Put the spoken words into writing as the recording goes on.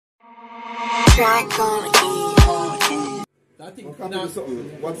I think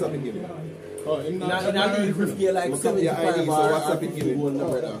what's up again? Oh, in a riff gear like 75 or what's up again?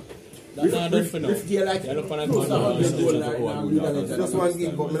 Riff gear like close to 100 gold right now. Just one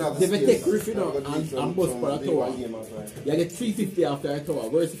game, but I have They may take riff, you know, and bust for a tower. You get 350 after a tower.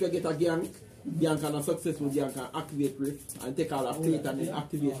 Whereas if you get a gang can a successful gang can activate riff and take all the plate and then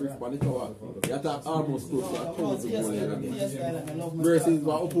activate riff on the tower. You have to have almost close to 1,000 gold. Versus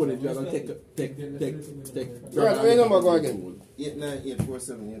what opponent you are going to take. Right, what number go again?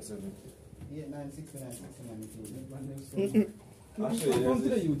 8984787. 89696.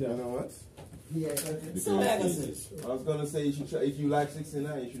 Actually, you know what? Yeah, I was gonna say you should try, if you like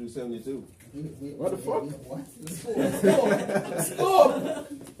 69, you should do 72. What the fuck? What?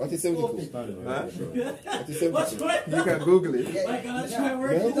 What is 72? Huh? What is 72? You can Google it. I gotta try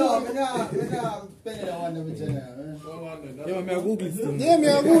working it out. Yeah, me a Google it. Yeah, me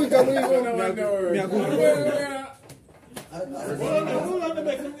a Google it. Me a Google it. Hold on,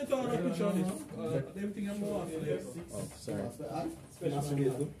 make them get on a picture of this. Everything I'm going to do. Oh, sorry. Everything I'm going to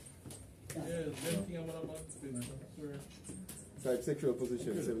do. It's like sexual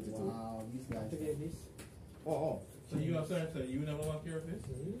position, 72. Wow, these guys. Oh. So you have certain, you never want to hear of this?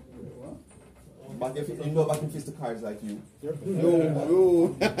 But if you know back in fist the cards like you.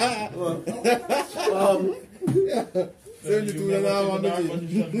 No. 72 and I want to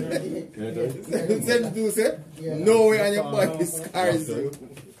 72 say? No way on your body scars you.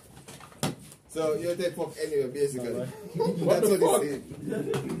 So you take fuck anyway basically. That's what it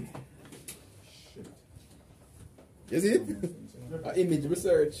said. You see it? Image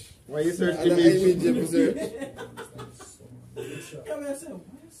research. Why you search image research?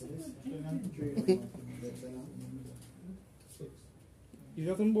 You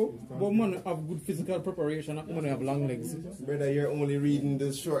just about man have good physical preparation and man have long legs. Brother, you're only reading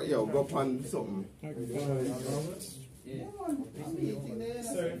the short, yo, go on something.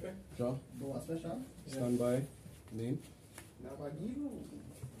 Sure. Stand by. Name.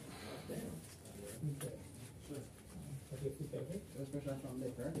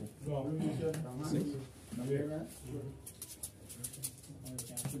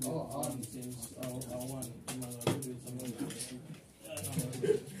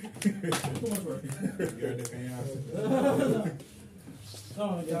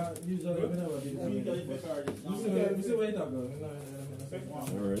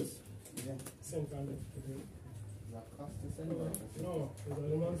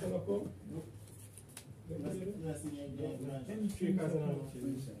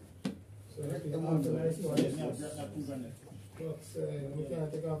 We can't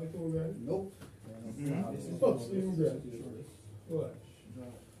take off the 2 grand. Nope. What?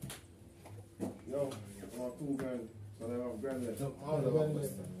 No, I want 2 grand. So I have grand left. I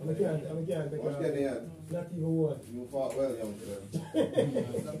can't take What's off. getting here? Not even one. You fought well, young man.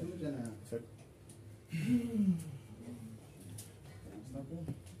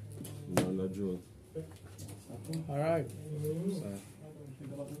 Alright.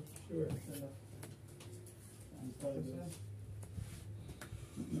 Sure.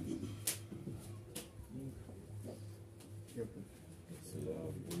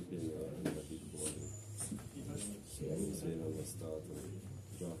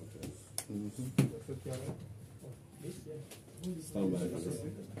 Stand by first.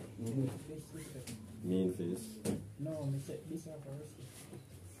 Main face. No, this one first.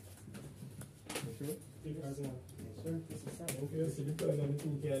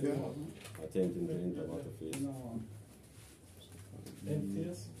 Attempting to enter water face. No.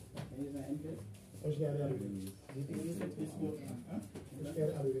 MTS? What's the other? No.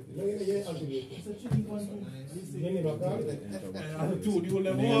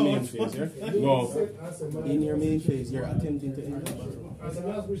 In your main phase, you're attempting to enter. As a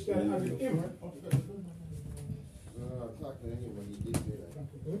last wish can have him. He did say that.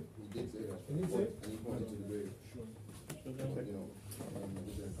 He did say that. And he pointed to the grave. You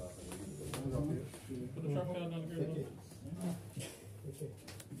know. Put the sharp down on the grave.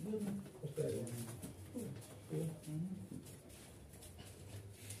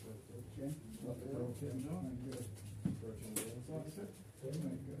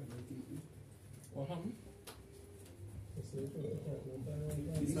 What happened?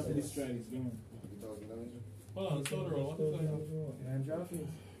 He's happy this stride is gone. Hold on, shoulder roll. What is that? And drop it.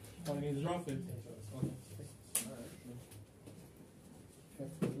 Oh, you need to drop it.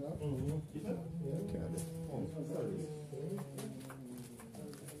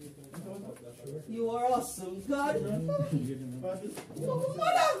 You are awesome, God.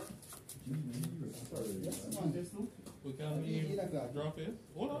 We can't leave. Drop it.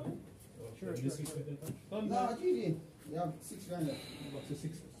 Hold on. Sure. No, GD. You have 6 grand left. Up to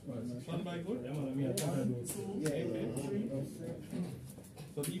 6. Standby good? Yeah.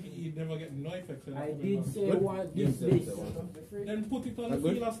 So DPE never get no effects. I did say what this. Then put it on the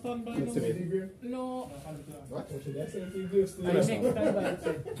field as standby. No. What? I next standby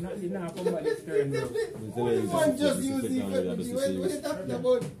said, not enough for my turn. One just use the what are you talking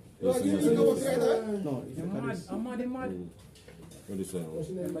about? Yes, You yes, know what yes. you're No, I'm mad. What do you say?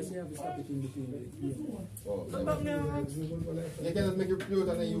 Remember, she have to stop it in between the game. You can just make it float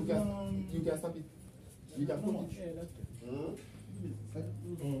and then you can stop it. You can put it.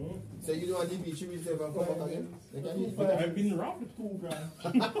 So you don't DP, she will never come back again? But I've been robbed 2 grand.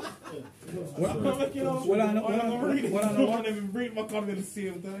 Well, I know I never break my card at the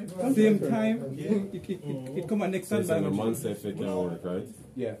same time. Same time, it come on next So standby. a man say fake can work, right?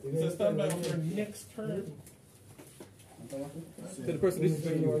 Yeah. So standby for your next turn. So the person is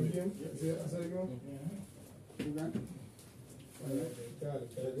going to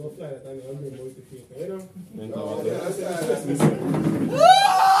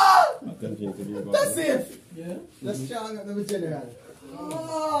That's it! Yeah? Let's challenge up the general.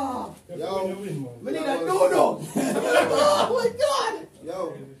 Oh! Yo! We need a dodo! Oh my god!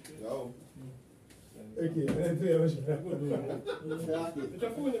 Yo! Okay,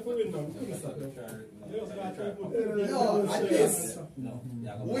 Yo, at this!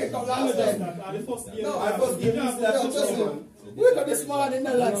 Wake up last time! No, I first give you wake up this morning,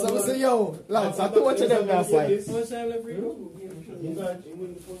 the lads. I was say, yo, lads, I do what you them last night.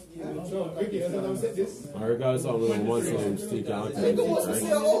 Regardless of what one time stick out. I think I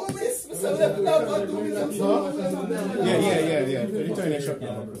say, oh, miss, we say, left down for 2 minutes. Yeah. Return the shot.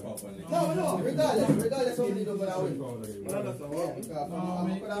 No, regardless of what you do, but I win.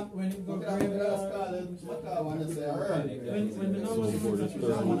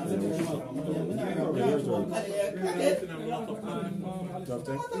 When it goes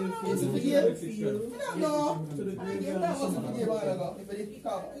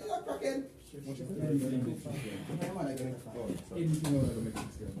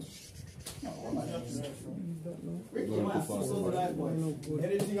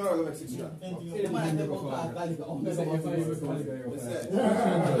anything out of the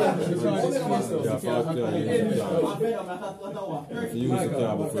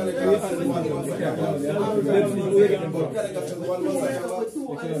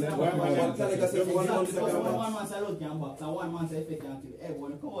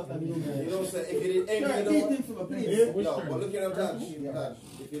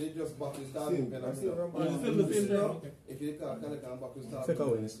If you did just back his dad, then I'm still if you can't back his dad, I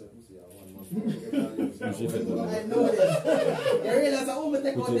know this. You realize I won't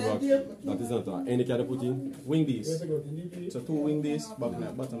take out that game. That is not that. Any kind of put in? Wing these. So 2 wing these, bottom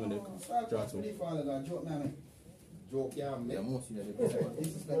of the draw 2. Joke, yeah, man.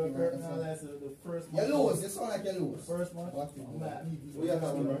 You lose, you sound like you lose. First one? What you have to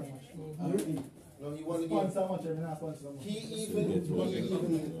no, he won the game. He even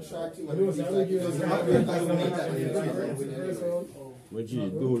sharked him. G,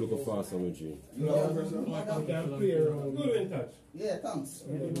 do look fast on G. Good in touch. Yeah, thanks. I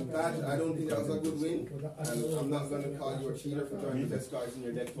don't think that was a good win. And I'm not going to call you a cheater for trying to test cards in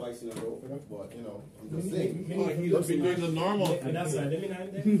your deck twice in a row. But, you know, I'm just saying. He's been doing the normal. That's right.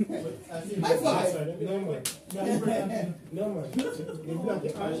 High five! No, man.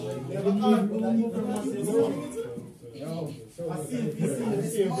 This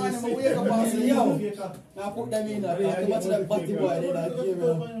morning I wake up and say, yo, now put them in there. Too much of that batty boy they don't give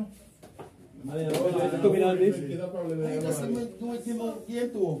me. Coming on this? I just do it in game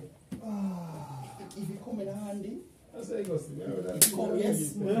 2. If you come in handy, That's how it goes. come,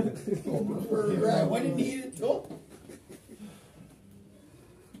 yes. Right, when you need it, go.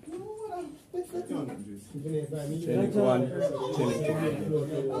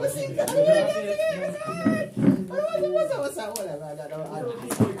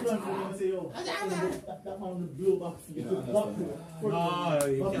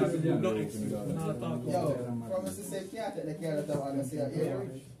 Promise to say can't take the care of that one and say,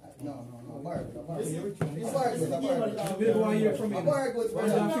 no, bar goods.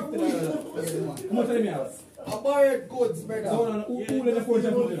 A bar goods, brother. Who let the 4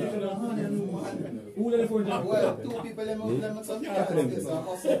 jump? Who let the 4 jump? Well, 2 people let me some cards.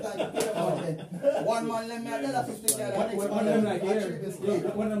 One man let me another 50 cards. One of them like here.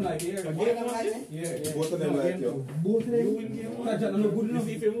 One of them like here. Yeah. Both of them like you. Both of them? That's not good enough.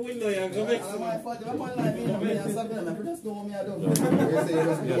 If you win, you're going to make I'm like, I'm like, just do me, I don't.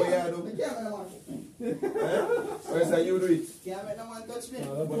 Where's that you do it? Can't make no one touch me. You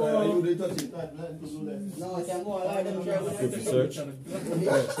do it, touch it. No, I can't go allow them try with Give search.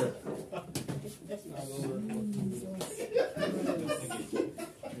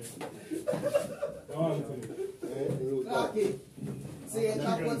 Clarky, see you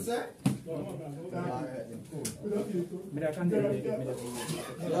top one, sir?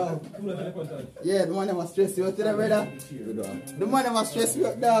 Yeah, the man that was stress you out today, brother. The man that was stress you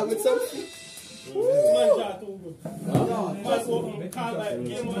out, dog, with some shit.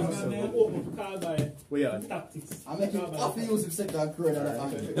 Tactics. I make you off the use of second career that I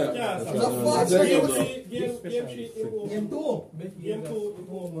Game 2. Game 2.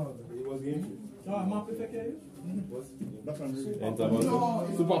 It was game 2. No, I'm happy to care.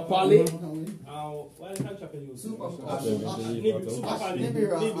 Super Pally. Why can't you use? Super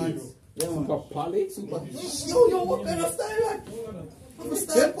Pally. Yo, what kind of style, man? I'm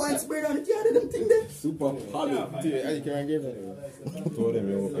style points spread on the card of them thing there. Super Pally. I can't give it. Told him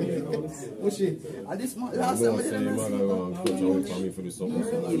What's she? And this man, last time I did coach away from me for the summer, so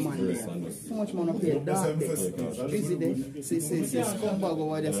so much money paid, dog. Busy day. See, scumbag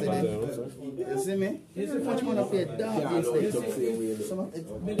over there, say that. You see me? So much money paid, dog. You have to keep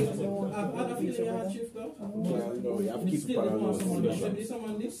it parallel.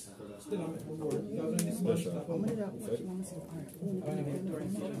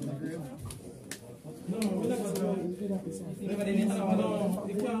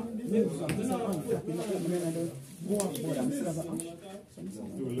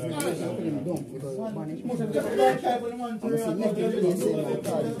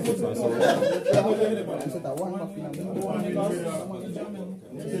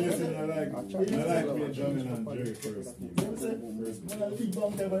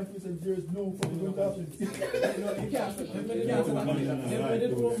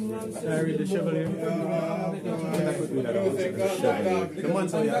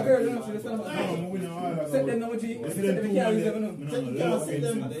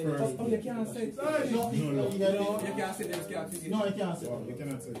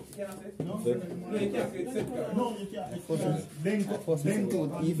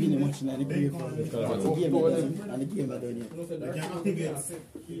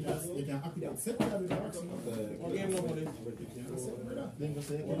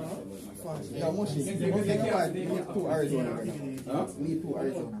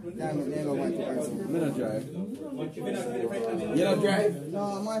 You don't drive? No,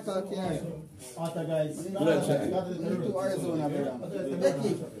 Michael can't. Guys. You don't drive? To Arizona, brother.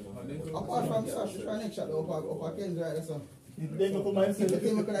 Becky, apart from Sash, try next shot up Ken's right, so. Then go to my You think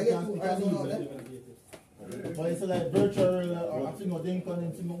we could get to Arizona out there? But it's like virtual, I think of them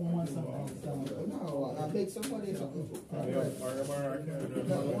calling to woman something. No, I beg somebody something.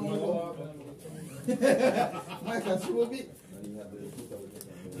 Michael, she will be.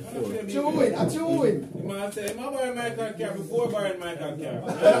 Chewing. Man, say, my boy Michael care before buying Michael care. You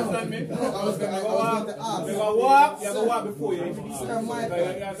understand me? I was going to ask. You go walk before you. Sir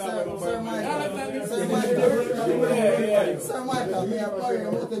Michael, may I borrow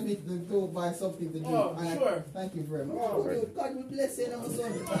your motivate to buy something to drink? Oh, sure. Thank you very much. God will bless you, my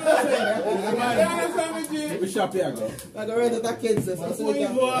son. We shop here, go. I go right at the kids, so we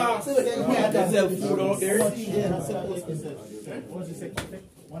can get Yourself food out there. Yeah, that's what you say.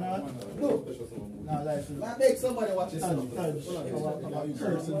 1 hour? No. No, like, I beg somebody watch this. yeah.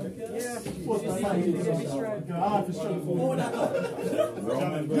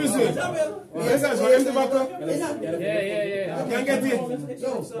 Yeah. Can't get it.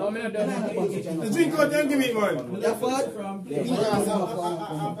 The drink out and give me, man. Your fault?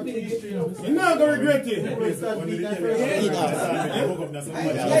 You're not going to regret it.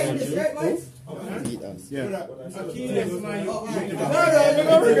 Eat us. Yeah. No, we're going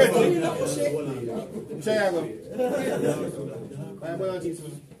to regret it.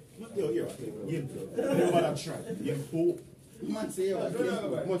 Man, say you want to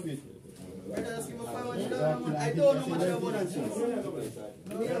I don't know much about that shit.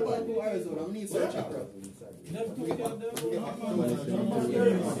 I need to go to Arizona. I need some chakra.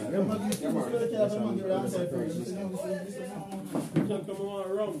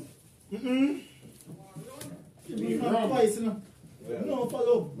 No,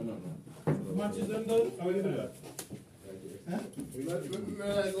 follow. Matches them done? How will you do that?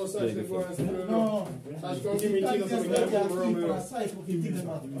 No. Sash, come give me chicken so we can have a room here. That's start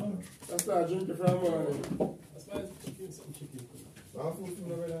drinking from morning. That's why it's some chicken. Oh,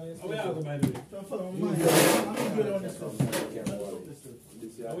 we are going by the way.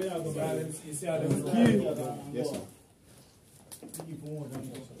 Oh, we are going by them. You see how them. Yes, sir.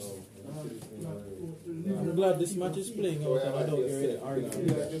 I'm glad this match is playing out and I don't get really arguing.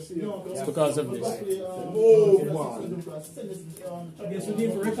 It's because of this. Oh, man. I guess we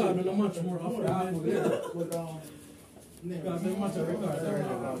need to record on a much more often. Because they match a record.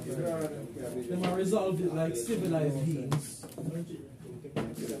 They might resolve it like civilized beings.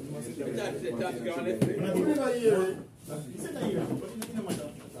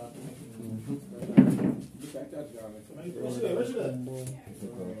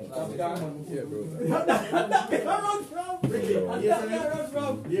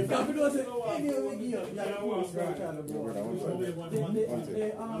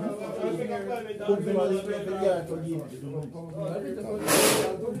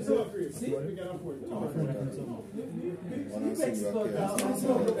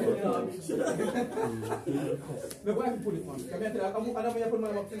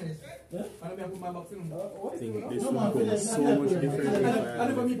 This one goes so much different.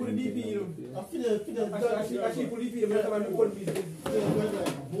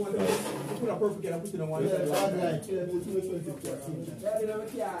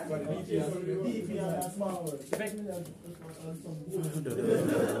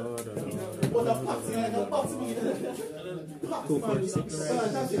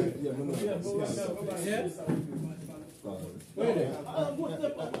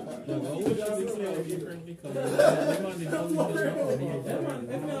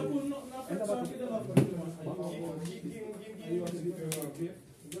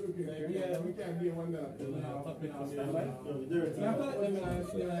 Yeah, we can't be one now.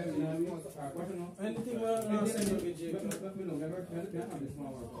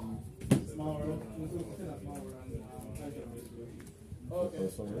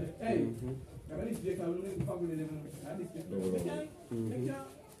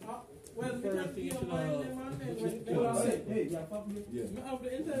 Well, the first thing you should hey, the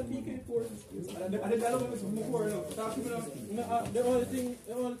entire PK force. The only thing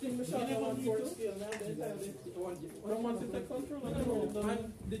Michelle wants for skill now, the entire don't want to take control and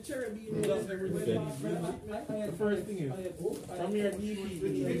the cherry does everything. The first thing is from your DP,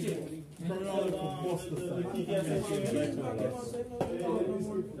 from all the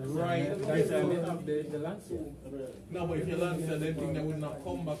right, that's how they have the Lancer. No, but if you Lancer, then think they would not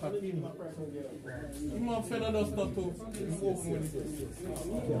come back at him. You might feel that stuff to open with it.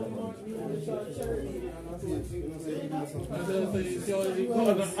 It's already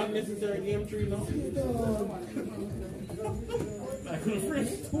called an unnecessary game 3 now. I could bring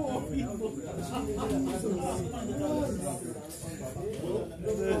 2 people. Something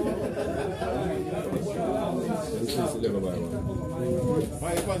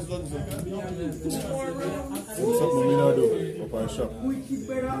we not do up on shop. Nah,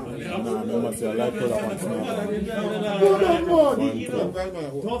 no matter I like color pants now.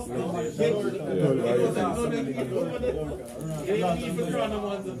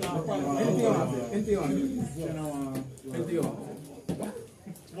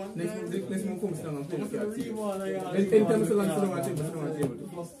 Next month comes down and play the anytime so long, so long, I think so long,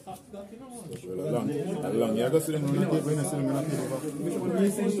 Long, you go sit down on the table, you sit down on the table. which one do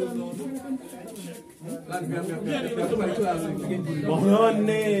you think?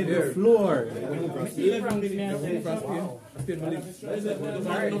 The floor.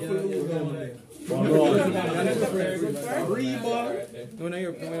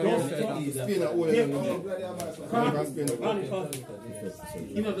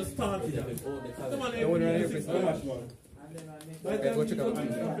 You know the start. Alright,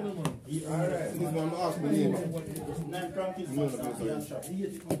 this one ask me name.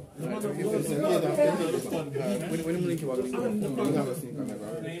 When you link you up,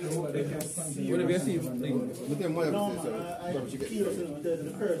 whenever you see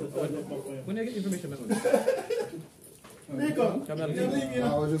when you get information, I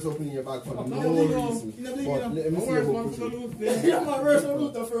was just opening your bag for no reason. But let me see your book. I'm my first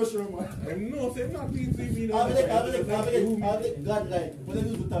route the first room, man. No, say not being me. I'll be glad like, what do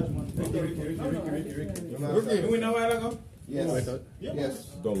you do touch, man? You win a while ago? Yes. Yes.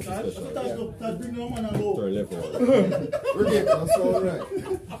 Don't Touch, bring no man and go. Third level. Ricky, that's alright.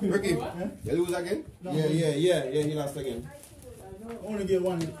 Ricky, you lose again? Yeah, he lost again. I only get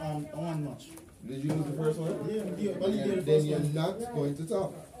one match. Did you lose the first one? Yeah, Then you're not going to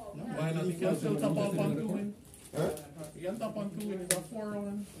top. Why not? You can still top up on 2 win. Huh? You can top on 2 win. It's a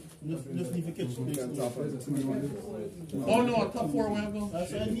 4-1. Just need to catch You can top on 2 Oh no, top 4 win go. I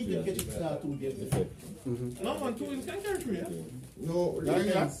need to catch it 2 games. No, man, 2 wins can carry 3. No,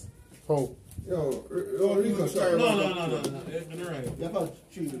 Ricky. Oh. Yo, Rico, sorry. No. You're right. You have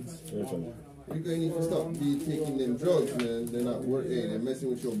 3 wins. You're going to need to stop taking them drugs, man. They're not working. They're messing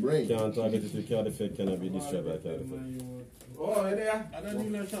with your brain. Can't target it with card effect, cannot be destroyed by card effect. Oh, yeah. I don't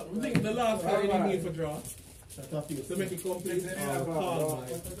even know. I think the last card you need for draw. To make it complete.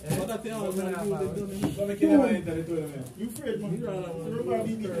 But that's the other man who they done. So make it never enter the tournament. You afraid, man?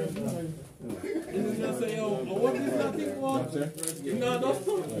 You just say, yo, what is that thing what? You know, that's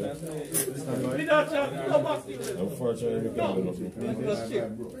so. We don't come back to it. Unfortunately, we can't do nothing. That's shit.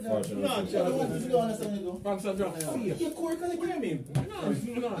 Unfortunately. No, you don't understand it though. Thanks for drop. You're core because you came in. No,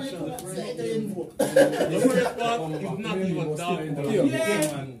 The invoke. the first part is not even down.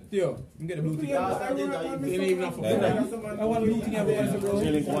 Yeah. Theo, you get the blue ticket. You ain't even have to I want blue ticket everywhere, bro.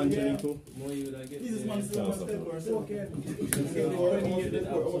 Chilling 1, chilling 2. This is man still on the step or so.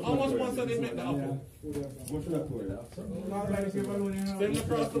 How much months do they make the apple? Spend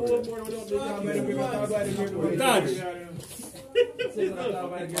across the whole board without the Dodge.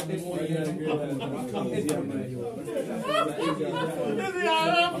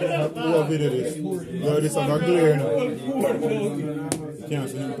 Who video this? No, this is not clear now. Can't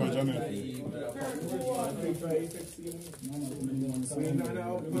see him from Jamel.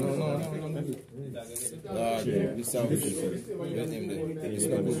 This sound is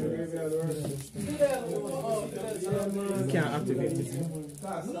You can't activate this. I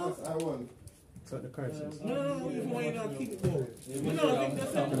won. The card says. No, you might not keep it going. No, I think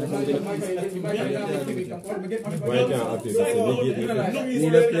that's something. why you can't activate it?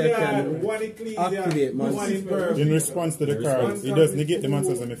 Neither player can activate man. In response to the card, it does negate the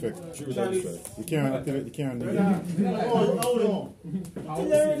monsters and effect. You can't activate, you can't negate. You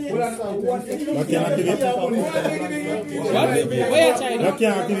can't activate. You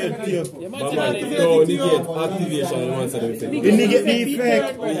can't activate Theo. No, negate activation and once and everything. It negate the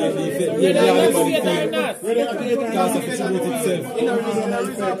effect. Can't substitute itself. It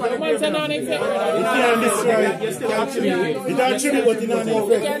can't destroy. It can't tribute, but it can't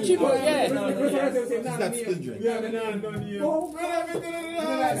effect. It's not skill drain. It's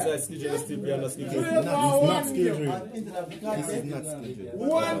not skill drain, it's still beyond the skill drain. It's not skill drain. This is not skill drain.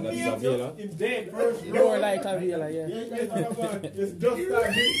 One That is a Vela. More like a Vela, yeah. It's just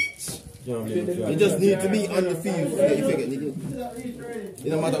like this. You just need to be on the field to get effect. It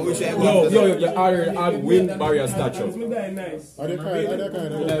no matter which way. Yo, you already have win barrier statue. Are they kind?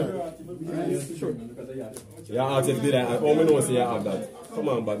 Yeah, I just did that. All we know is you have that. Come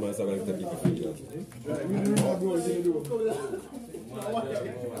on, bad man, so I'm going to take it.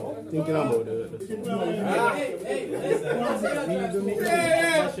 Thinking about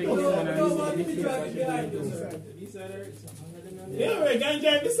Yeah, we're going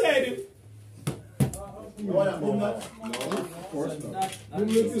to decide it.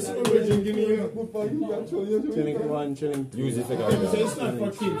 chilling 1, chilling 2. Use the figure. It's not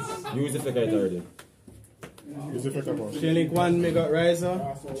for kids. Use the figure already. Use the figure for. Chilling 1 Mega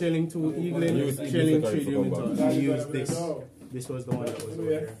Riser, chilling 2 Eagling, chilling 3 Dimitri. I used this. This was the one that was over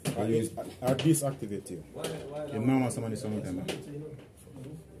here. I deactivate you. You know somebody some of them.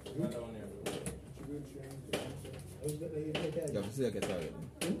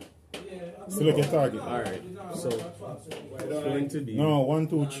 Select a target. Alright, so it's going to be. No, 1,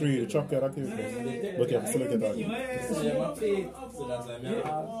 2, 3. The chop card activate. But you have to select a target.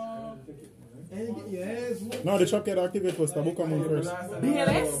 No, the chop card activate first. The book come on first.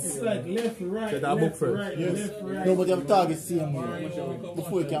 It's like left, right. Set that book first. Yes. No, but you have target same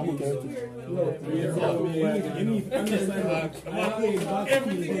before you can book everything. You need to understand that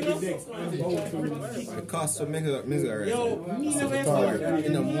everything in the deck. The cost of Mega right? Yo, Target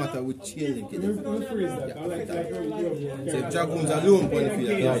in the matter with chilling. So Dragoons alone for the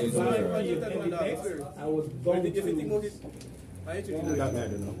field. I was going to get it. That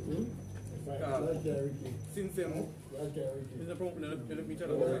matter now. Since then, there's a problem in each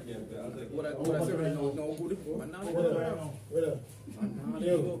other. What I say right now is no good. But now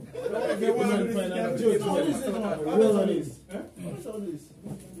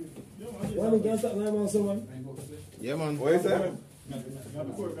Yeah, man. What is that?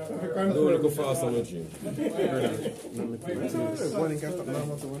 Don't go fast on the gym.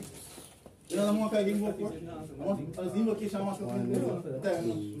 You know what I'm going to do? Invocation master.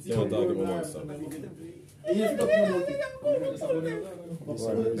 Can't target my monster.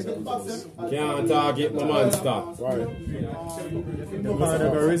 Can't target my monster. Part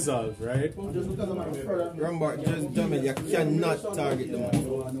of a resolve, right? Remember, just Jamel, you cannot target the monster.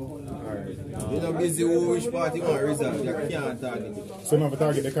 You're not busy with which part you want to resolve. You can't target it. So you have to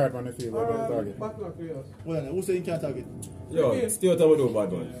target the card on the field. You have to target. Well, who said you can't target? Yo, still time to do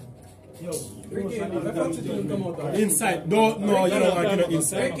bad man. Inside. Don't know you don't want to get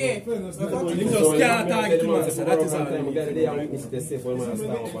inside. Okay. You just can't target him. So that is all. We got the day and witness the safe when man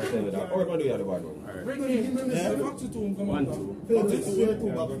stand up and tell me that. Or can do you at the bad one?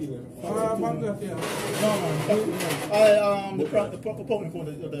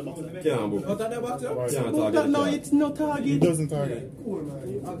 No, it's no target. He doesn't target.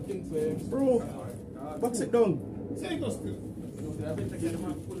 Bro, what's it done?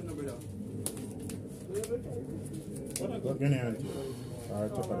 Get in hand.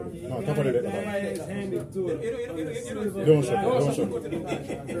 Alright, top of it. No, top of it. Don't shut it. Don't shut it.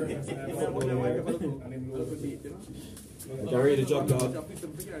 You can read the job, dog.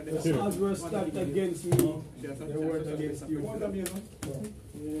 As were stacked against me, they weren't against you.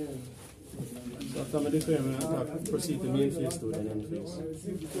 So some of the time I proceed to main phase to the end phase.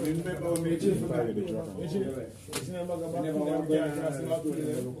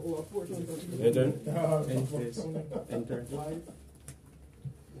 Enter. End phase. Enter.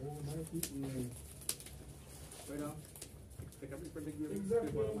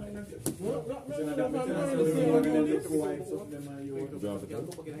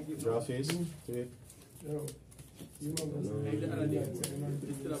 Draw phase.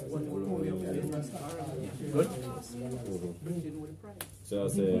 Good. So I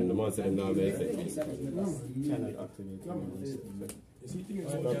say the monster them now make it. Cannot activate.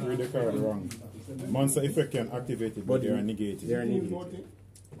 Stop read the card wrong. Monster effect can activate it, but they are negated. They are negated.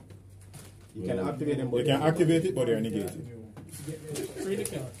 You can activate them, but You can activate it, but they are negated.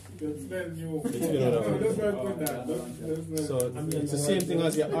 so it's the same thing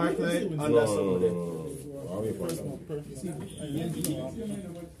as your arc light and that's all of it.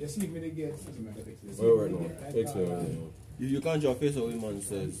 You can't draw face away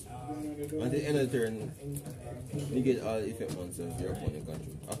monsters. At the end of the turn, negate all effect monsters your opponent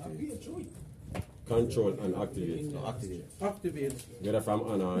control. Activate. Control and activate. No, activate. Activate. Get it from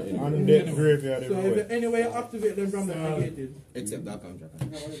Anna. And then graveyard So everywhere. if anyway you activate them from the negated. Except that contract.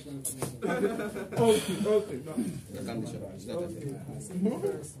 Okay. The condition. Is that okay?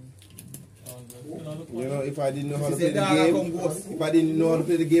 You know, if I didn't know how to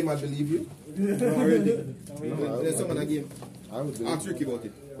play the game, I'd believe you. Already. There's someone in the game. I would believe. Ask Ricky about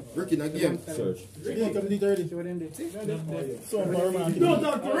it. Ricky in the game. Search. Yeah, come to 30. So, man. No,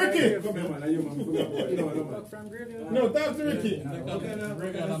 talk to Ricky! No, talk to Ricky!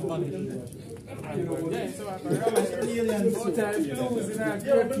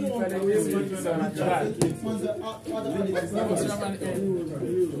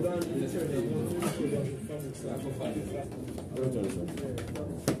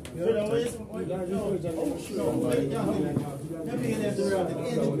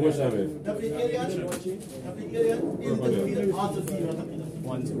 What's that mean?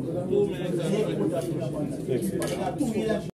 1, 2.